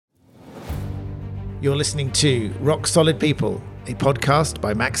You're listening to Rock Solid People, a podcast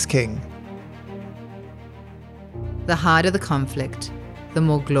by Max King. The harder the conflict, the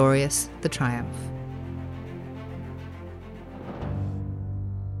more glorious the triumph.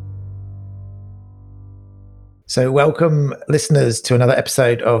 So welcome, listeners, to another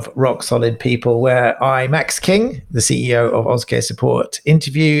episode of Rock Solid People, where I, Max King, the CEO of Ozcare Support,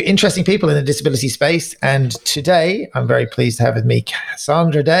 interview interesting people in the disability space. And today, I'm very pleased to have with me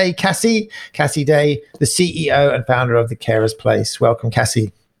Cassandra Day, Cassie Day, the CEO and founder of The Carers Place. Welcome,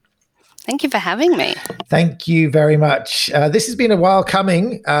 Cassie. Thank you for having me. Thank you very much. This has been a while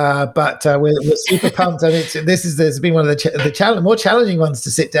coming, but we're super pumped. And this has been one of the more challenging ones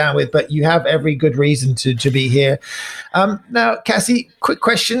to sit down with, but you have every good reason to be here. Now, Cassie, quick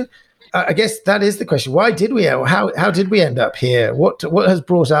question. I guess that is the question. Why did we? How did we end up here? What has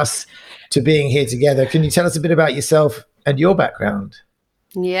brought us to being here together? Can you tell us a bit about yourself and your background?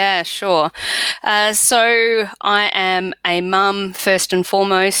 Yeah, sure. So I am a mum first and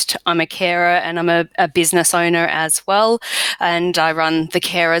foremost. I'm a carer and I'm a business owner as well. And I run The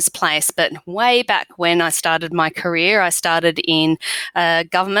Carers Place. But way back when I started my career, I started in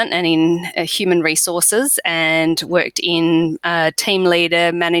government and in human resources and worked in team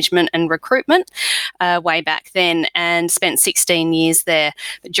leader, management and recruitment way back then, and spent 16 years there.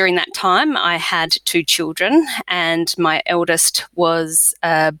 But during that time, I had 2 children, and my eldest was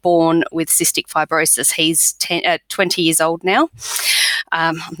born with cystic fibrosis. He's 20 years old now.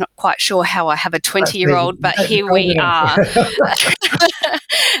 I'm not quite sure how I have a 20-year-old, but here we are.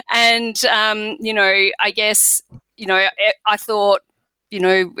 And, I guess, I thought, we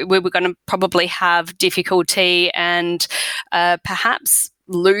were going to probably have difficulty and perhaps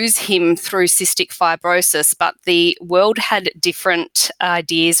lose him through cystic fibrosis, but the world had different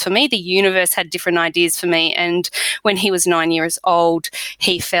ideas for me. The universe had different ideas for me. And when he was 9 years old,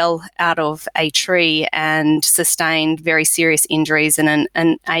 he fell out of a tree and sustained very serious injuries and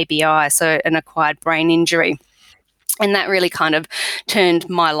an ABI, so an acquired brain injury. And that really kind of turned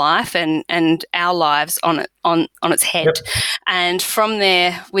my life and our lives on its head. Yep. And from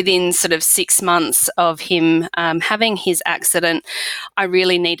there, within sort of 6 months of him having his accident, I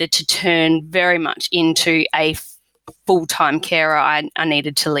really needed to turn very much into a full-time carer. I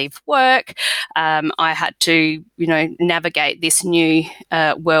needed to leave work. I had to, navigate this new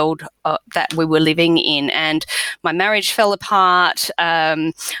world that we were living in, and my marriage fell apart.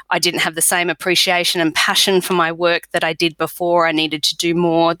 I didn't have the same appreciation and passion for my work that I did before. I needed to do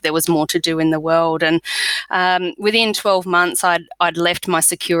more. There was more to do in the world, and within 12 months, I'd left my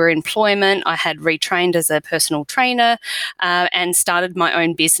secure employment. I had retrained as a personal trainer and started my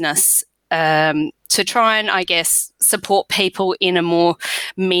own business to try and, I guess, support people in a more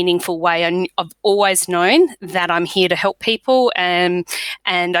meaningful way. And I've always known that I'm here to help people, and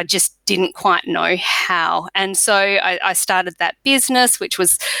I just didn't quite know how. And so I started that business, which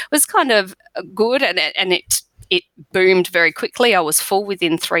was kind of good, and it boomed very quickly. I was full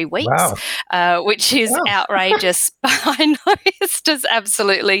within 3 weeks, wow. Which is outrageous. But I know it's just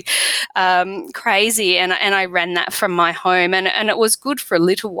absolutely crazy. And I ran that from my home, and it was good for a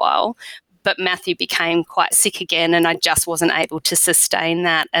little while. But Matthew became quite sick again, and I just wasn't able to sustain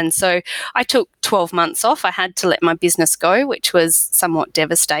that. And so I took 12 months off. I had to let my business go, which was somewhat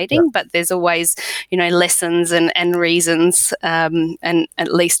devastating, but there's always, lessons and reasons. And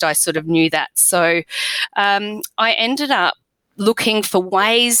at least I sort of knew that. So I ended up looking for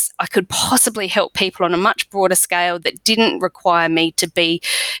ways I could possibly help people on a much broader scale that didn't require me to be,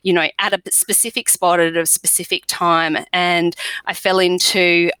 at a specific spot at a specific time. And I fell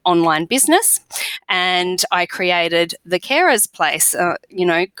into online business, and I created The Carers Place,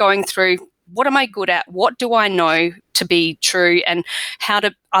 going through, what am I good at? What do I know to be true? And how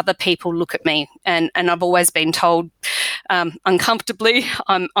do other people look at me? And I've always been told uncomfortably,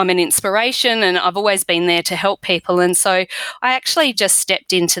 I'm an inspiration, and I've always been there to help people. And so I actually just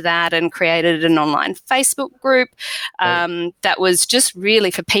stepped into that and created an online Facebook group that was just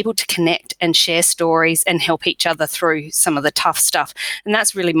really for people to connect and share stories and help each other through some of the tough stuff. And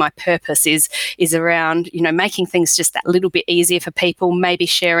that's really my purpose is around, making things just that little bit easier for people, maybe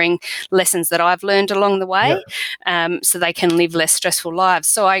sharing lessons that I've learned along the way, so they can live less stressful lives.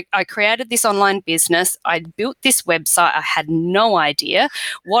 So I created this online business. I built this website. I had no idea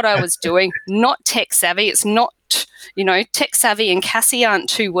what I was doing, not tech savvy. It's not, tech savvy and Cassie aren't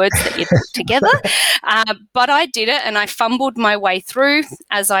 2 words that you put together. But I did it, and I fumbled my way through,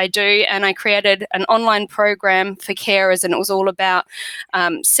 as I do, and I created an online program for carers, and it was all about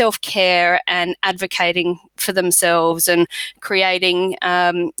self-care and advocating for themselves and creating,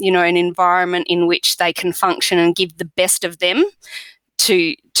 an environment in which they can function and give the best of them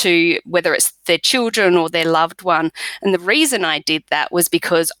to whether it's their children or their loved one. And the reason I did that was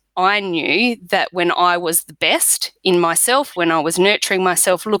because I knew that when I was the best in myself, when I was nurturing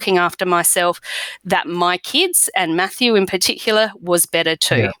myself, looking after myself, that my kids, and Matthew in particular, was better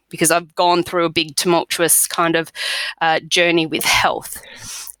too, because I've gone through a big tumultuous kind of journey with health.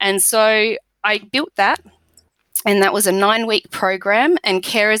 And so I built that. And that was a 9-week program, and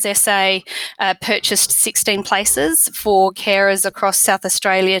Carers SA purchased 16 places for carers across South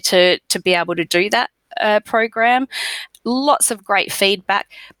Australia to be able to do that program. Lots of great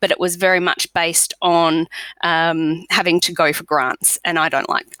feedback, but it was very much based on having to go for grants, and I don't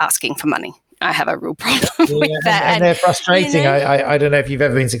like asking for money. I have a real problem with that. And they're frustrating. I don't know if you've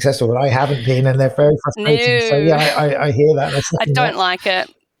ever been successful, but I haven't been, and they're very frustrating. So I hear that. I don't like it.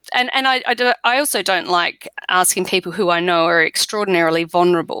 And I also don't like asking people who I know are extraordinarily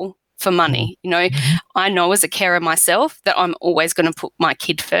vulnerable for money. I know as a carer myself that I'm always going to put my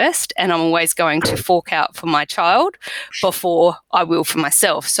kid first, and I'm always going to fork out for my child before I will for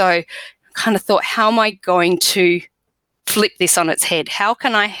myself. So I kind of thought, how am I going to flip this on its head? How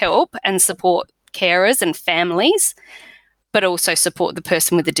can I help and support carers and families, but also support the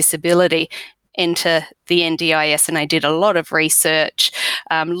person with a disability? Enter the NDIS, and I did a lot of research.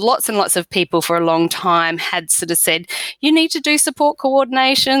 Lots and lots of people for a long time had sort of said, you need to do support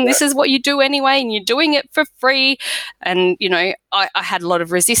coordination. This is what you do anyway, and you're doing it for free. And, I had a lot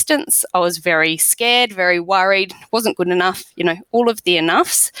of resistance. I was very scared, very worried, wasn't good enough, all of the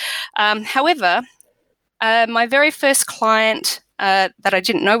enoughs. However, my very first client that I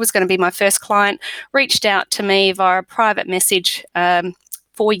didn't know was going to be my first client reached out to me via a private message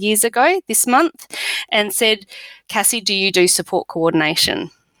 4 years ago this month and said, Cassie, do you do support coordination?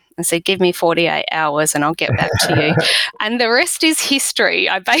 I said, give me 48 hours and I'll get back to you. And the rest is history.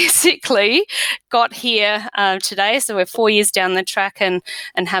 I basically got here today, so we're 4 years down the track and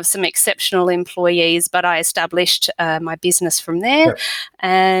have some exceptional employees, but I established my business from there. Yep.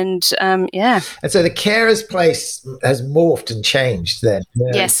 And And so the Carers Place has morphed and changed then.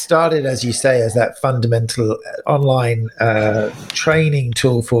 Yes. It started, as you say, as that fundamental online training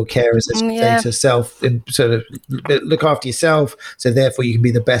tool for carers to self and sort of look after yourself, so therefore you can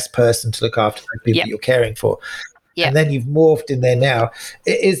be the best person to look after the people that you're caring for. And then you've morphed in there now.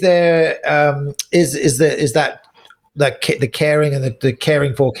 Is there is that the caring and the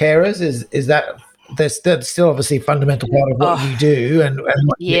caring for carers is that there's still obviously a fundamental part of what you do and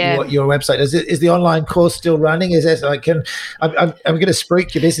what your website does? Is the online course still running? Is there I'm going to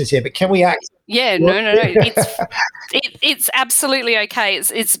spruik your business here, but can we act? Yeah, no. It's absolutely okay.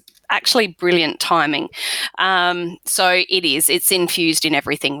 It's actually brilliant timing. So it's infused in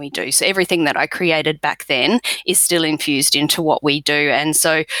everything we do. So everything that I created back then is still infused into what we do. And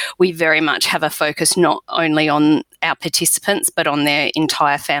so we very much have a focus not only on our participants, but on their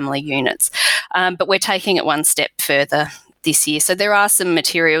entire family units. But we're taking it one step further this year. So there are some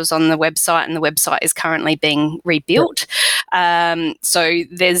materials on the website, and the website is currently being rebuilt. So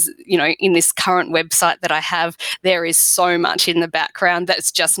there's, in this current website that I have, there is so much in the background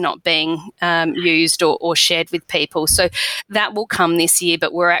that's just not being used or shared with people. So that will come this year,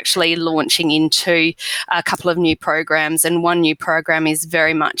 but we're actually launching into a couple of new programs, and one new program is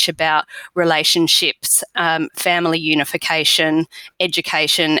very much about relationships, family unification,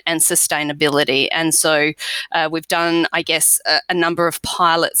 education and sustainability. And so we've done, I guess, a number of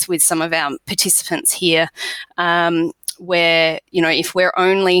pilots with some of our participants here, where, if we're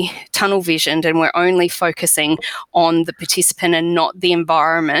only tunnel visioned and we're only focusing on the participant and not the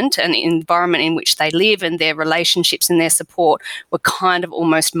environment and the environment in which they live and their relationships and their support, we're kind of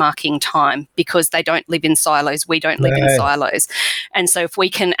almost marking time, because they don't live in silos. We don't live in silos. And so if we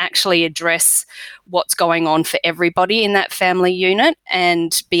can actually address what's going on for everybody in that family unit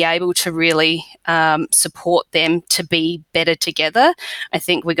and be able to really support them to be better together, I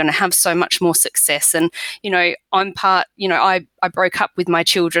think we're going to have so much more success. And, I broke up with my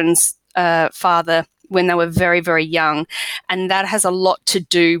children's father when they were very, very young. And that has a lot to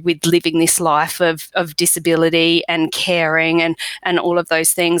do with living this life of disability and caring and all of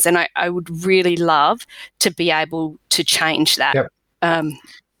those things. And I would really love to be able to change that.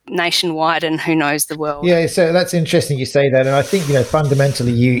 Nationwide, and who knows, the world. Yeah, so that's interesting you say that, and I think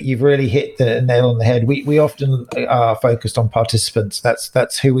fundamentally you've really hit the nail on the head. We often are focused on participants.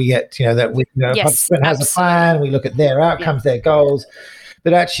 That's who we get. Participant has a plan. We look at their outcomes, their goals,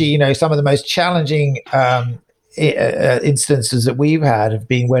 but actually, some of the most challenging instances that we've had have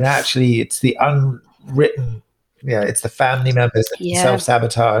been when actually it's the unwritten it's the family members that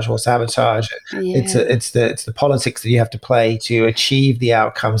self-sabotage or sabotage. It's the politics that you have to play to achieve the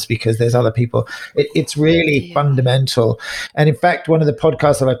outcomes because there's other people. It's really fundamental. And in fact, one of the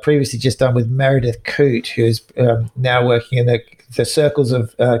podcasts that I previously just done with Meredith Coote, who is now working in the circles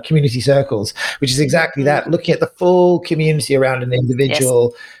of community circles, which is exactly that, looking at the full community around an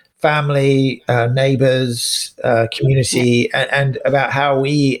individual, family, neighbors, community, and about how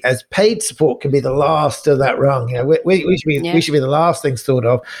we as paid support can be the last of that rung. We should be the last things thought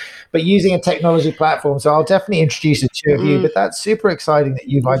of, but using a technology platform. So I'll definitely introduce the two of you, but that's super exciting that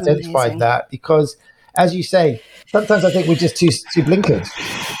you've identified that, because as you say, sometimes I think we're just too blinkered.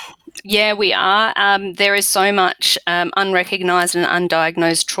 Yeah, we are. There is so much unrecognised and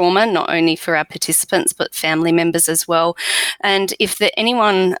undiagnosed trauma, not only for our participants, but family members as well. And if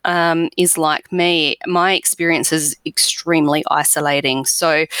anyone is like me, my experience is extremely isolating.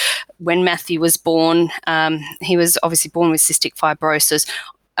 So when Matthew was born, he was obviously born with cystic fibrosis.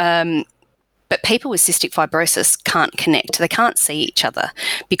 But people with cystic fibrosis can't connect. They can't see each other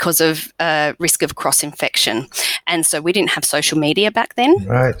because of risk of cross-infection. And so we didn't have social media back then.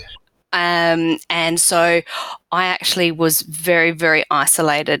 Right. And so I actually was very, very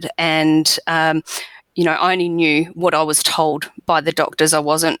isolated, and I only knew what I was told by the doctors. I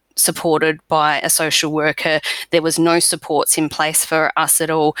wasn't supported by a social worker. There was no supports in place for us at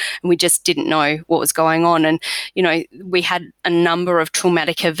all, and we just didn't know what was going on. And we had a number of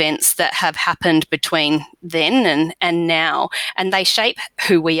traumatic events that have happened between then and now, and they shape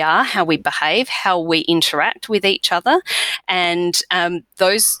who we are, how we behave, how we interact with each other, and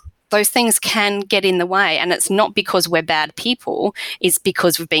those things can get in the way, and it's not because we're bad people, it's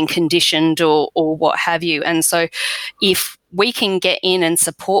because we've been conditioned or what have you. And so if we can get in and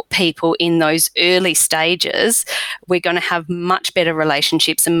support people in those early stages, we're going to have much better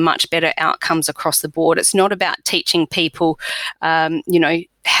relationships and much better outcomes across the board. It's not about teaching people, how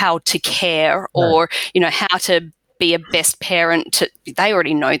to care or, how to be a best parent. They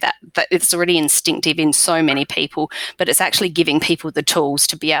already know that it's already instinctive in so many people, but it's actually giving people the tools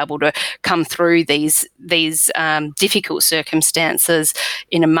to be able to come through these difficult circumstances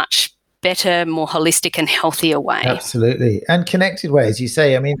in a much better, more holistic and healthier way. Absolutely. And connected way, as you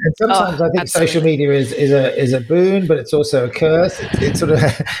say. I mean, and sometimes I think social media is a boon, but it's also a curse. It's sort of,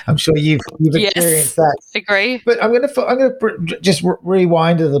 I'm sure you've experienced that. Agree. But I'm going to just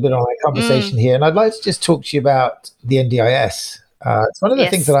rewind a little bit on our conversation here. And I'd like to just talk to you about the NDIS. It's one of the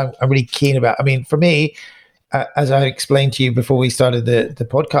things that I'm really keen about. I mean, for me, as I explained to you before we started the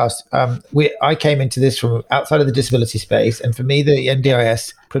podcast, I came into this from outside of the disability space, and for me, the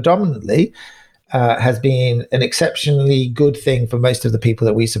NDIS predominantly has been an exceptionally good thing for most of the people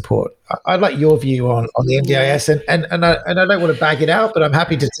that we support. I'd like your view on the NDIS, and I don't want to bag it out, but I'm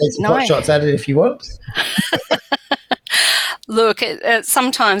happy to take some pot shots at it if you want. Look,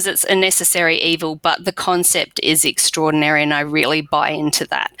 sometimes it's a necessary evil, but the concept is extraordinary, and I really buy into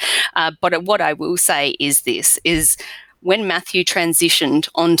that. But what I will say is this, is when Matthew transitioned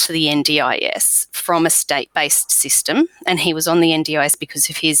onto the NDIS from a state-based system, and he was on the NDIS because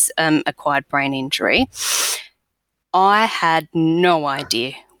of his acquired brain injury, I had no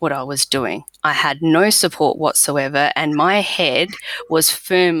idea what I was doing. I had no support whatsoever, and my head was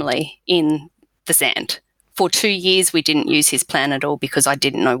firmly in the sand. For 2 years, we didn't use his plan at all because I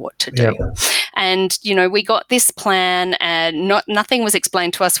didn't know what to do. Yep. And, we got this plan and nothing was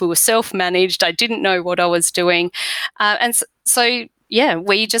explained to us. We were self-managed. I didn't know what I was doing.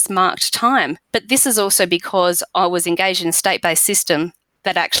 We just marked time. But this is also because I was engaged in a state-based system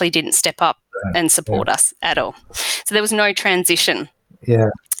that actually didn't step up and support us at all. So there was no transition. Yeah.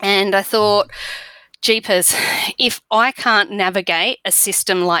 And I thought, jeepers, if I can't navigate a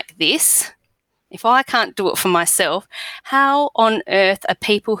system like this, if I can't do it for myself, how on earth are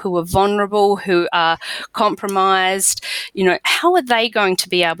people who are vulnerable, who are compromised, how are they going to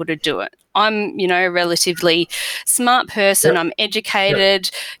be able to do it? I'm, a relatively smart person. Yep. I'm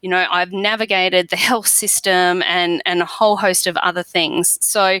educated. Yep. I've navigated the health system and a whole host of other things.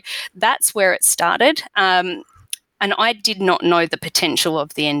 So that's where it started. And I did not know the potential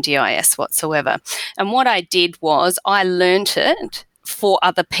of the NDIS whatsoever. And what I did was I learnt it for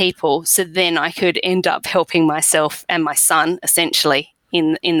other people, so then I could end up helping myself and my son essentially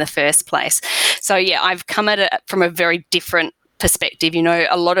in the first place. So I've come at it from a very different perspective.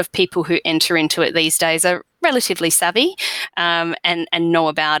 A lot of people who enter into it these days are relatively savvy and know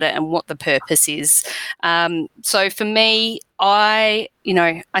about it and what the purpose is. So for me, I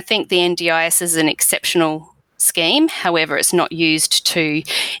think the NDIS is an exceptional scheme. However, it's not used to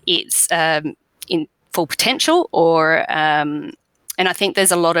its in full potential or And I think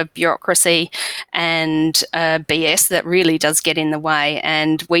there's a lot of bureaucracy and BS that really does get in the way,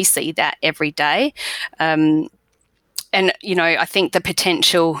 and we see that every day. And, I think the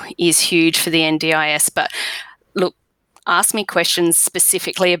potential is huge for the NDIS, but look, ask me questions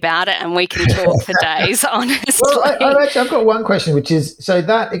specifically about it and we can talk for days, honestly. Well, I've got one question, which is, so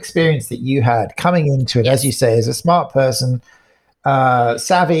that experience that you had coming into it, as you say, as a smart person,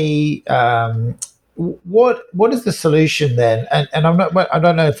 savvy, what is the solution then? And I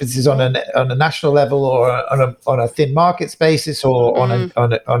don't know if this is on a national level or on a thin markets basis or on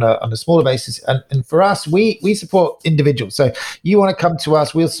a smaller basis. And for us, we support individuals. So you want to come to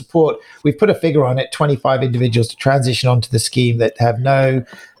us, we'll support. We've put a figure on it: 25 individuals to transition onto the scheme that have no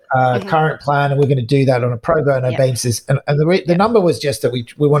current plan, and we're going to do that on a pro bono basis. And the number was just that we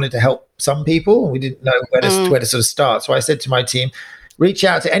wanted to help some people, and we didn't know where to sort of start. So I said to my team, reach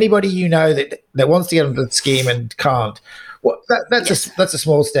out to anybody you know that wants to get onto the scheme and can't. Well, that's a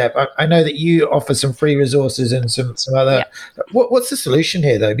small step. I know that you offer some free resources and some other. Yeah. What's the solution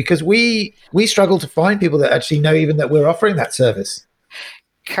here, though? Because we struggle to find people that actually know even that we're offering that service.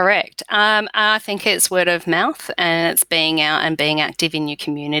 Correct. I think it's word of mouth, and it's being out and being active in your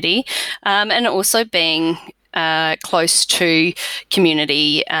community, and also being close to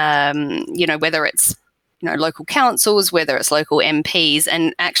community. Whether it's local councils, whether it's local MPs,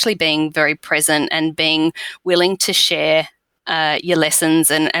 and actually being very present and being willing to share your lessons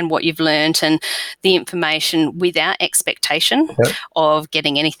and what you've learned and the information without expectation of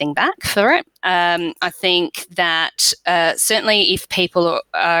getting anything back for it. I think that certainly if people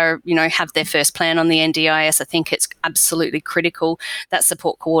are, have their first plan on the NDIS, I think it's absolutely critical that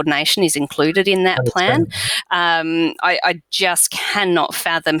support coordination is included in that plan. I just cannot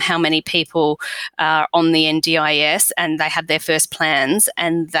fathom how many people are on the NDIS and they have their first plans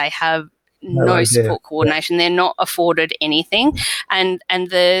and they have no support coordination. They're not afforded anything, and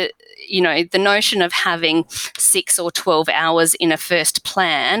the notion of having 6 or 12 hours in a first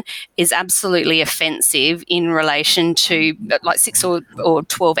plan is absolutely offensive in relation to 6 or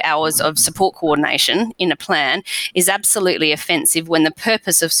 12 hours of support coordination in a plan is absolutely offensive when the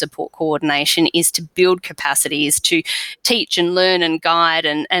purpose of support coordination is to build capacity, is to teach and learn and guide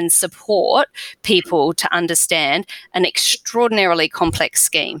and support people to understand an extraordinarily complex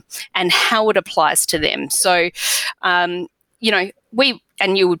scheme and how it applies to them. So, and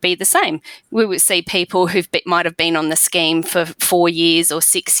you would be the same. We would see people who might have been on the scheme for 4 years or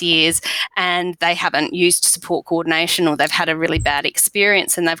 6 years and they haven't used support coordination, or they've had a really bad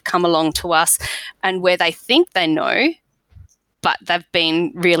experience and they've come along to us, and where they think they know, but they've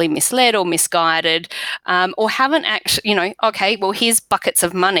been really misled or misguided, or haven't actually, okay, well, here's buckets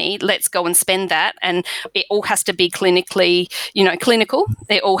of money, let's go and spend that. And it all has to be clinical.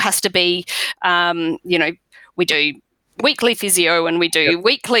 It all has to be, we do weekly physio and we do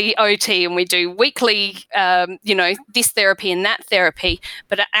weekly OT and we do weekly, this therapy and that therapy.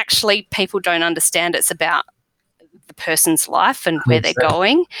 But actually people don't understand it's about the person's life and where they're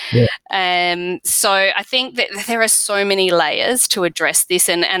going. So I think that there are so many layers to address this,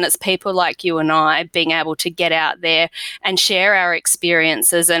 and it's people like you and I being able to get out there and share our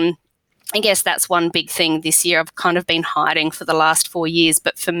experiences. And I guess that's one big thing this year. I've kind of been hiding for the last 4 years,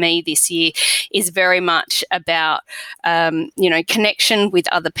 but for me this year is very much about, connection with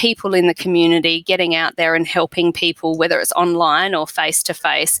other people in the community, getting out there and helping people, whether it's online or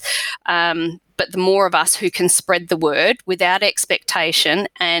face-to-face. But the more of us who can spread the word without expectation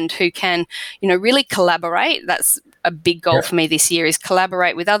and who can, really collaborate, that's a big goal for me this year, is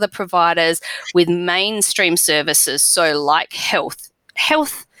collaborate with other providers, with mainstream services. So like health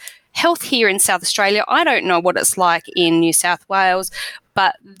here in South Australia, I don't know what it's like in New South Wales,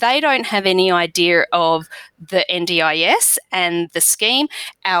 but they don't have any idea of the NDIS and the scheme.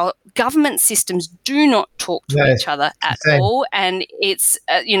 Our government systems do not talk to each other at all. And it's,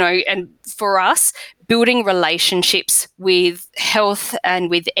 and for us, building relationships with health and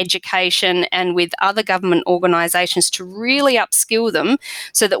with education and with other government organisations to really upskill them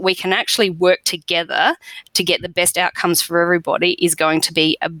so that we can actually work together to get the best outcomes for everybody is going to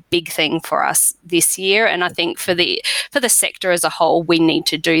be a big thing for us this year. And I think for the sector as a whole, we need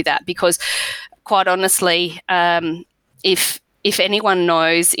to do that, because quite honestly, if anyone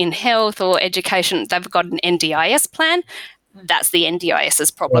knows in health or education, they've got an NDIS plan, that's the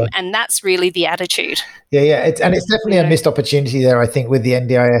NDIS's problem. Yeah. And that's really the attitude. Yeah. It's definitely a missed opportunity there, I think, with the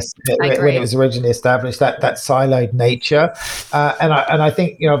NDIS when it was originally established, that siloed nature. And I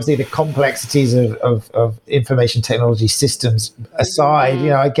think, obviously the complexities of information technology systems aside,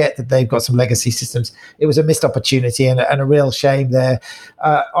 I get that they've got some legacy systems. It was a missed opportunity and a real shame there.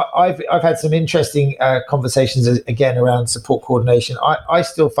 I've had some interesting conversations again around support coordination. I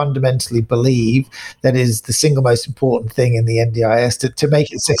still fundamentally believe that is the single most important thing in the NDIS to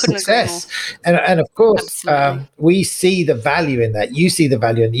make it a success. And of course, we see the value in that. You see the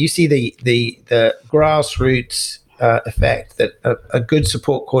value, and you see the grassroots effect that a good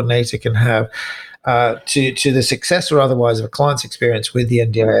support coordinator can have to the success or otherwise of a client's experience with the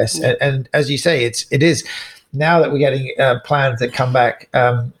NDIS. And as you say, it is. Now that we're getting plans that come back,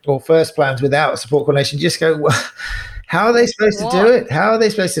 or first plans without support coordination, just go, well, how are they supposed to do it? How are they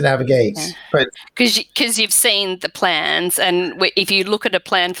supposed to navigate? But because you've seen the plans, and if you look at a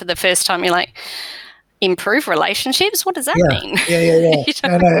plan for the first time, you're like, improve relationships? What does that mean? Yeah.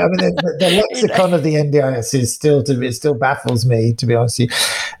 No, I mean, the lexicon of the NDIS is still baffles me, to be honest with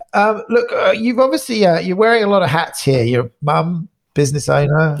you. Look, you've obviously you're wearing a lot of hats here. You're a mum, business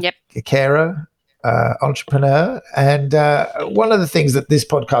owner, a carer, entrepreneur, and one of the things that this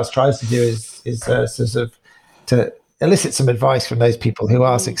podcast tries to do is sort of to elicit some advice from those people who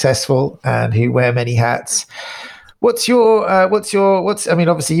are successful and who wear many hats. I mean,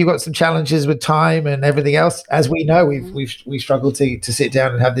 obviously you've got some challenges with time and everything else. As we know, we've struggled to sit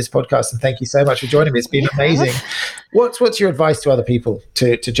down and have this podcast, and thank you so much for joining me. It's been amazing. What's your advice to other people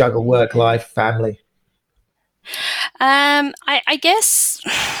to juggle work, life, family? I guess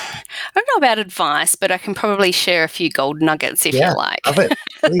I don't know about advice, but I can probably share a few gold nuggets if you like. Love it.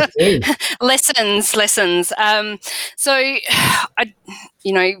 Please do. Lessons. So,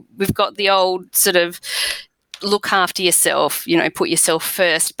 we've got the old sort of look after yourself, put yourself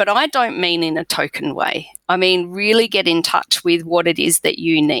first, but I don't mean in a token way. I mean, really get in touch with what it is that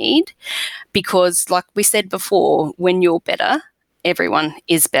you need, because like we said before, when you're better, everyone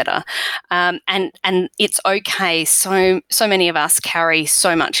is better. And it's okay. So many of us carry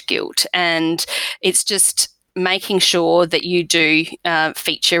so much guilt, and it's just making sure that you do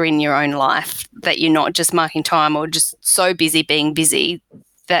feature in your own life, that you're not just marking time or just so busy being busy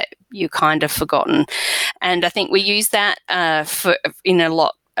that you're kind of forgotten. And I think we use that in a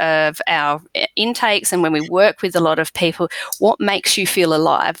lot of our intakes, and when we work with a lot of people, what makes you feel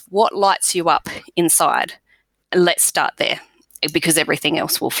alive? What lights you up inside? Let's start there, because everything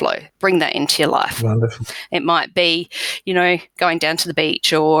else will flow. Bring that into your life. Wonderful. It might be, going down to the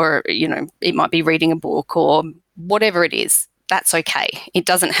beach, or, it might be reading a book, or whatever it is. That's okay. It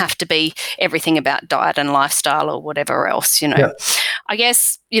doesn't have to be everything about diet and lifestyle or whatever else, Yeah. I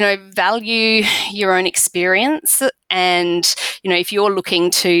guess, value your own experience. And, if you're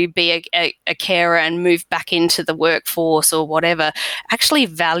looking to be a carer and move back into the workforce or whatever, actually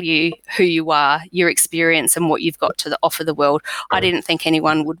value who you are, your experience, and what you've got to offer the world. I didn't think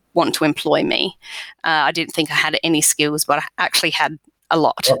anyone would want to employ me. I didn't think I had any skills, but I actually had a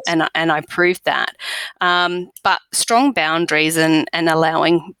lot, and I proved that. But strong boundaries and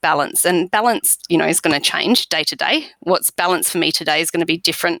allowing balance, and balance, is going to change day to day. What's balance for me today is going to be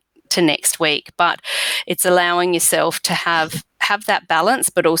different to next week, but it's allowing yourself to have that balance,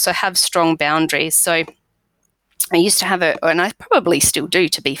 but also have strong boundaries. So I used to have and I probably still do,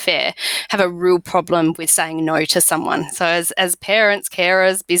 to be fair, have a real problem with saying no to someone. So as parents,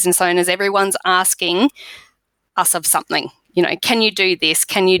 carers, business owners, everyone's asking us of something. Can you do this?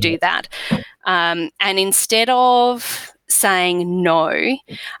 Can you do that? And instead of saying no,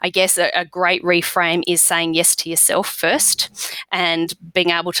 I guess a great reframe is saying yes to yourself first, and being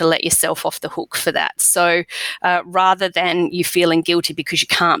able to let yourself off the hook for that. So rather than you feeling guilty because you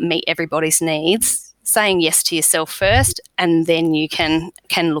can't meet everybody's needs, saying yes to yourself first, and then you can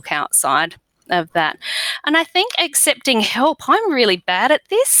look outside of that. And I think accepting help, I'm really bad at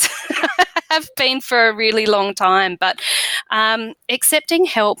this. Have been for a really long time, but accepting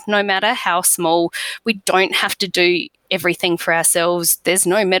help, no matter how small. We don't have to do everything for ourselves. There's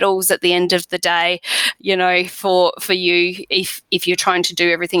no medals at the end of the day, for you if you're trying to do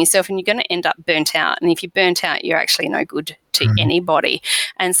everything yourself, and you're going to end up burnt out. And if you're burnt out, you're actually no good to anybody.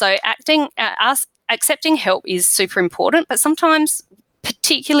 And so accepting help is super important, but sometimes,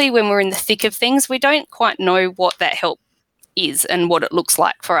 particularly when we're in the thick of things, we don't quite know what that help is and what it looks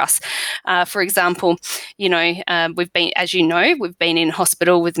like for us. For example, we've been in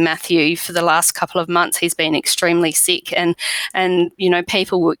hospital with Matthew for the last couple of months. He's been extremely sick, and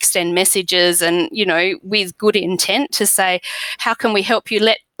people will extend messages and with good intent to say, how can we help you?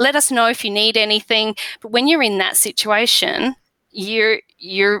 let us know if you need anything. But when you're in that situation, you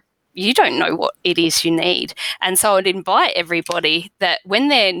don't know what it is you need. And so I'd invite everybody that when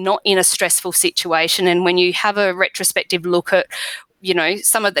they're not in a stressful situation, and when you have a retrospective look at, you know,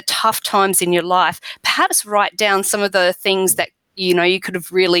 some of the tough times in your life, perhaps write down some of the things that, you know, you could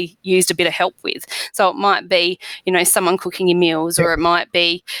have really used a bit of help with. So it might be, you know, someone cooking your meals, or it might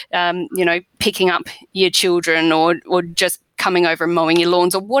be, you know, picking up your children, or just coming over and mowing your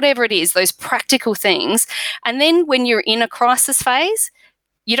lawns, or whatever it is, those practical things. And then when you're in a crisis phase,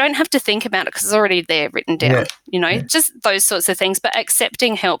 you don't have to think about it because it's already there written down, you know, just those sorts of things. But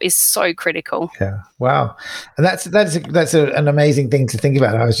accepting help is so critical. Yeah. Wow. And that's an amazing thing to think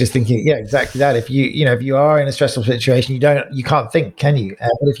about. I was just thinking, exactly that. If if you are in a stressful situation, you can't think, can you?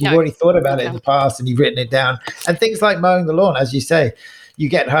 But if you've already thought about it in the past and you've written it down, and things like mowing the lawn, as you say, you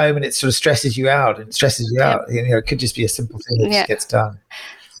get home and it sort of stresses you out out. You know, it could just be a simple thing that just gets done.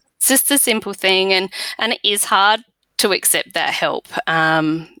 It's just a simple thing. And it is hard to accept that help.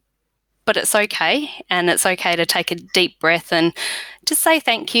 But it's okay. And it's okay to take a deep breath and just say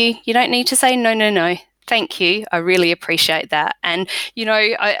thank you. You don't need to say no. Thank you. I really appreciate that. And, you know,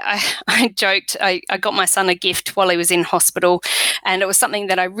 I joked, I got my son a gift while he was in hospital, and it was something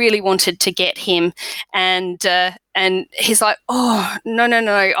that I really wanted to get him. And he's like, oh, no,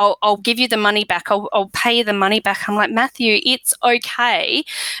 I'll give you the money back. I'll pay you the money back. I'm like, Matthew, it's okay.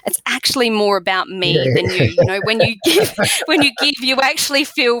 It's actually more about me than you. You know, when you give, you actually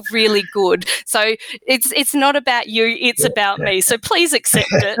feel really good. So it's not about you, it's about me. So please accept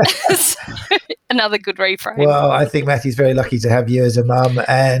it. Another good reframe. Well, I think Matthew's very lucky to have you as a mum,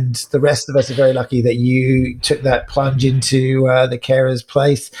 and the rest of us are very lucky that you took that plunge into the Carers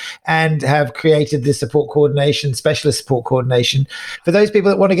Place and have created this specialist support coordination. For those people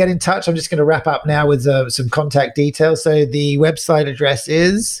that want to get in touch, I'm just going to wrap up now with some contact details. So the website address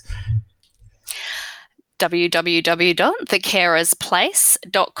is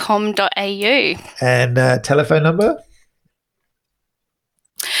www.thecarersplace.com.au. And telephone number?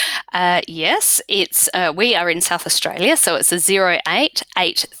 Yes, it's we are in South Australia, so it's a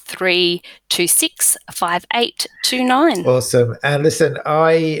 0883265829. Awesome. And listen,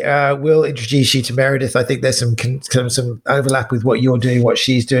 I will introduce you to Meredith. I think there's some overlap with what you're doing, what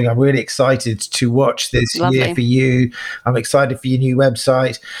she's doing. I'm really excited to watch this year for you. I'm excited for your new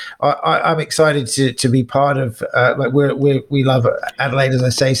website. I'm excited to be part of. We love Adelaide, as I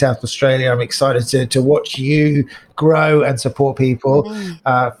say, South Australia. I'm excited to watch you grow and support people.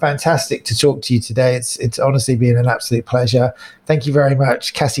 Fantastic to talk to you today. It's honestly been an absolute pleasure. Thank you very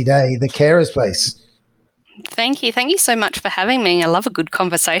much, Cassie Day, The Carers Place. Thank you so much for having me. I love a good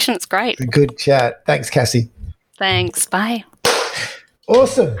conversation. It's great. A good chat. Thanks, Cassie. Thanks. Bye.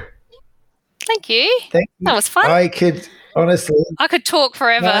 Awesome. Thank you. That was fun. I could talk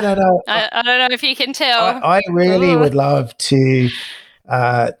forever. No. I don't know if you can tell. I really would love to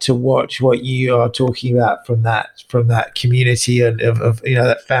watch what you are talking about from that community and of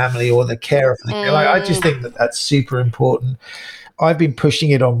that family or the care of the I just think that's super important. I've been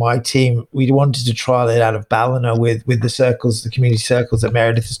pushing it on my team. We wanted to trial it out of Ballina with the circles, the community circles that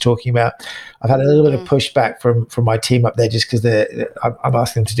Meredith is talking about. I've had a little bit of pushback from my team up there just because I'm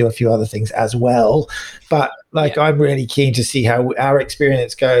asking them to do a few other things as well. But I'm really keen to see how our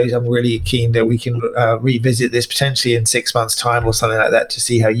experience goes. I'm really keen that we can revisit this potentially in 6 months' time or something like that to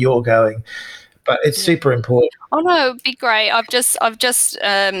see how you're going. But it's super important. Oh no, it'd be great. I've just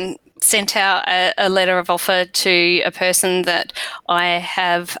sent out a letter of offer to a person that I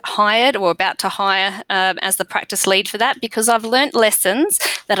have hired or about to hire as the practice lead for that, because I've learnt lessons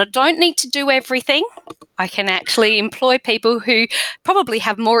that I don't need to do everything. I can actually employ people who probably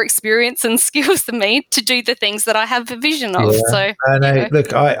have more experience and skills than me to do the things that I have a vision of. Yeah. So, I know.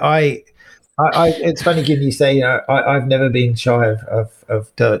 Look, I it's funny given you say, I've never been shy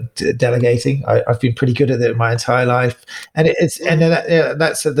of delegating. I've been pretty good at it my entire life, and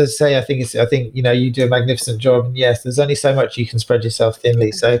that's to say. I think you do a magnificent job. And yes, there's only so much you can spread yourself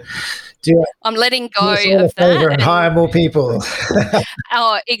thinly. So I'm letting go of that and hire more people.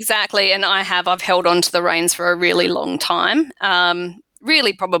 Oh, exactly. And I've held on to the reins for a really long time.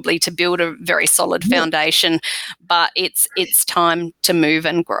 Really probably to build a very solid foundation, but it's time to move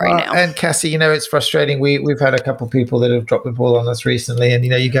and grow now. And Cassie, it's frustrating. We've had a couple of people that have dropped the ball on us recently, and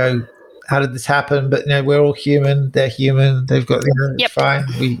you go, how did this happen? But we're all human. They're human. They've got it's fine.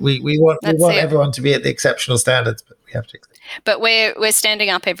 We want everyone to be at the exceptional standards, but we have to. But we're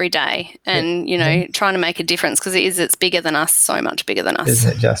standing up every day and trying to make a difference, because it's bigger than us, so much bigger than us.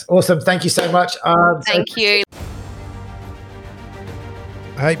 Isn't it just awesome? Thank you so much. Thank you.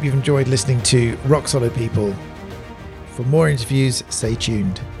 I hope you've enjoyed listening to Rock Solid People. For more interviews, stay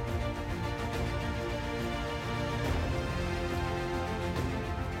tuned.